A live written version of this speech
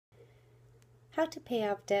How to pay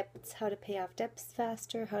off debts, how to pay off debts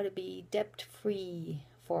faster, how to be debt-free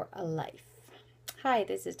for a life. Hi,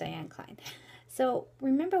 this is Diane Klein. So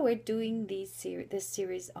remember, we're doing this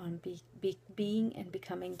series on being and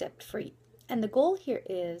becoming debt-free. And the goal here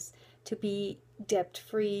is to be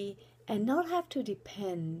debt-free and not have to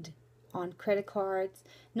depend on credit cards,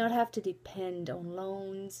 not have to depend on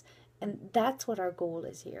loans. And that's what our goal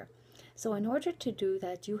is here. So in order to do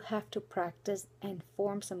that, you have to practice and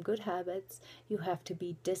form some good habits. You have to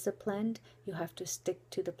be disciplined. You have to stick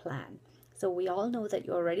to the plan. So we all know that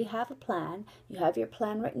you already have a plan. You have your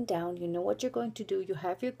plan written down. You know what you're going to do. You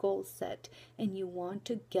have your goals set, and you want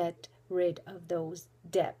to get rid of those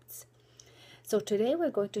debts. So today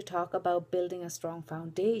we're going to talk about building a strong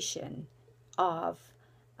foundation of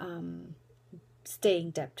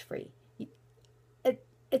staying debt-free.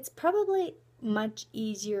 It's probably much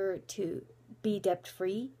easier to be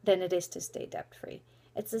debt-free than it is to stay debt-free.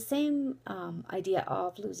 It's the same idea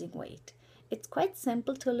of losing weight. It's quite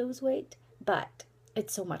simple to lose weight, but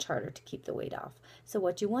it's so much harder to keep the weight off. So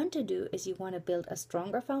what you want to do is you want to build a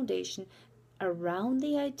stronger foundation around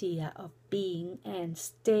the idea of being and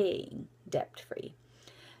staying debt-free.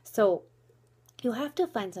 So you have to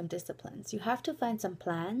find some disciplines. You have to find some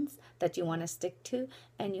plans that you want to stick to,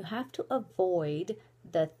 and you have to avoid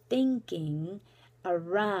the thinking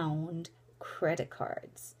around credit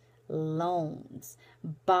cards, loans,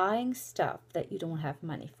 buying stuff that you don't have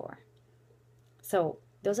money for. So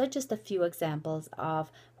those are just a few examples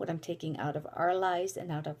of what I'm taking out of our lives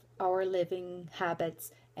and out of our living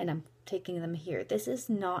habits, and I'm taking them here. This is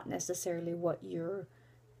not necessarily what you're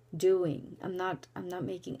doing. I'm not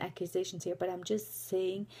making accusations here, but I'm just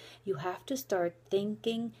saying you have to start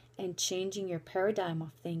thinking and changing your paradigm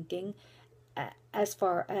of thinking as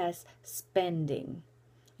far as spending.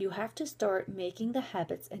 You have to start making the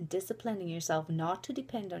habits and disciplining yourself not to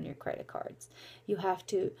depend on your credit cards. You have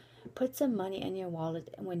to put some money in your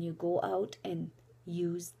wallet when you go out and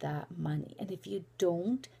use that money. And if you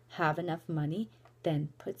don't have enough money, then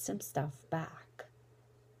put some stuff back.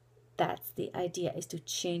 That's the idea, is to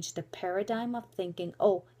change the paradigm of thinking,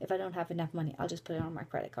 oh, if I don't have enough money, I'll just put it on my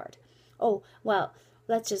credit card. Oh, well,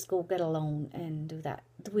 let's just go get a loan and do that.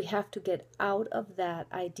 We have to get out of that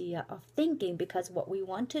idea of thinking, because what we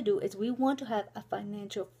want to do is we want to have a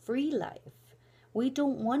financial free life. We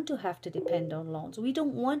don't want to have to depend on loans. We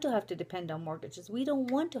don't want to have to depend on mortgages. We don't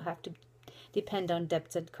want to have to depend on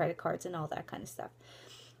debts and credit cards and all that kind of stuff.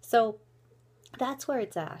 So that's where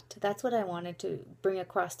it's at. That's what I wanted to bring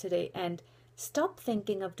across today. And stop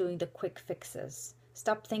thinking of doing the quick fixes.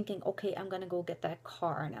 Stop thinking, okay, I'm going to go get that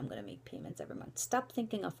car and I'm going to make payments every month. Stop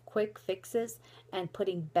thinking of quick fixes and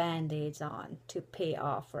putting band-aids on to pay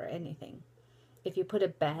off or anything. If you put a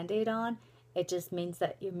band-aid on, it just means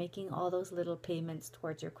that you're making all those little payments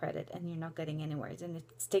towards your credit and you're not getting anywhere, and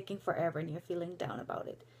it's taking forever and you're feeling down about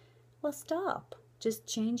it. Well, stop. Just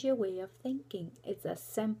change your way of thinking. It's as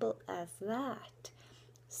simple as that.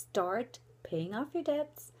 Start paying off your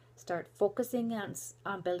debts. Start focusing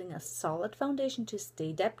on building a solid foundation to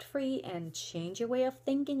stay debt-free and change your way of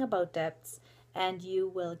thinking about debts, and you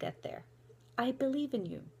will get there. I believe in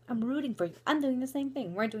you. I'm rooting for you. I'm doing the same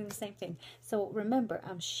thing. We're doing the same thing. So remember,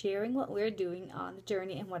 I'm sharing what we're doing on the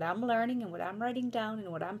journey, and what I'm learning and what I'm writing down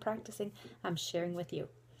and what I'm practicing, I'm sharing with you.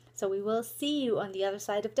 So we will see you on the other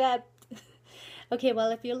side of debt. Okay,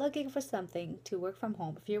 well, if you're looking for something to work from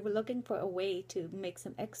home, if you're looking for a way to make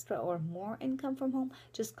some extra or more income from home,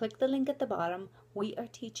 just click the link at the bottom. We are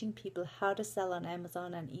teaching people how to sell on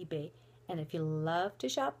Amazon and eBay. And if you love to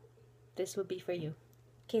shop, this will be for you.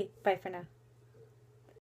 Okay, bye for now.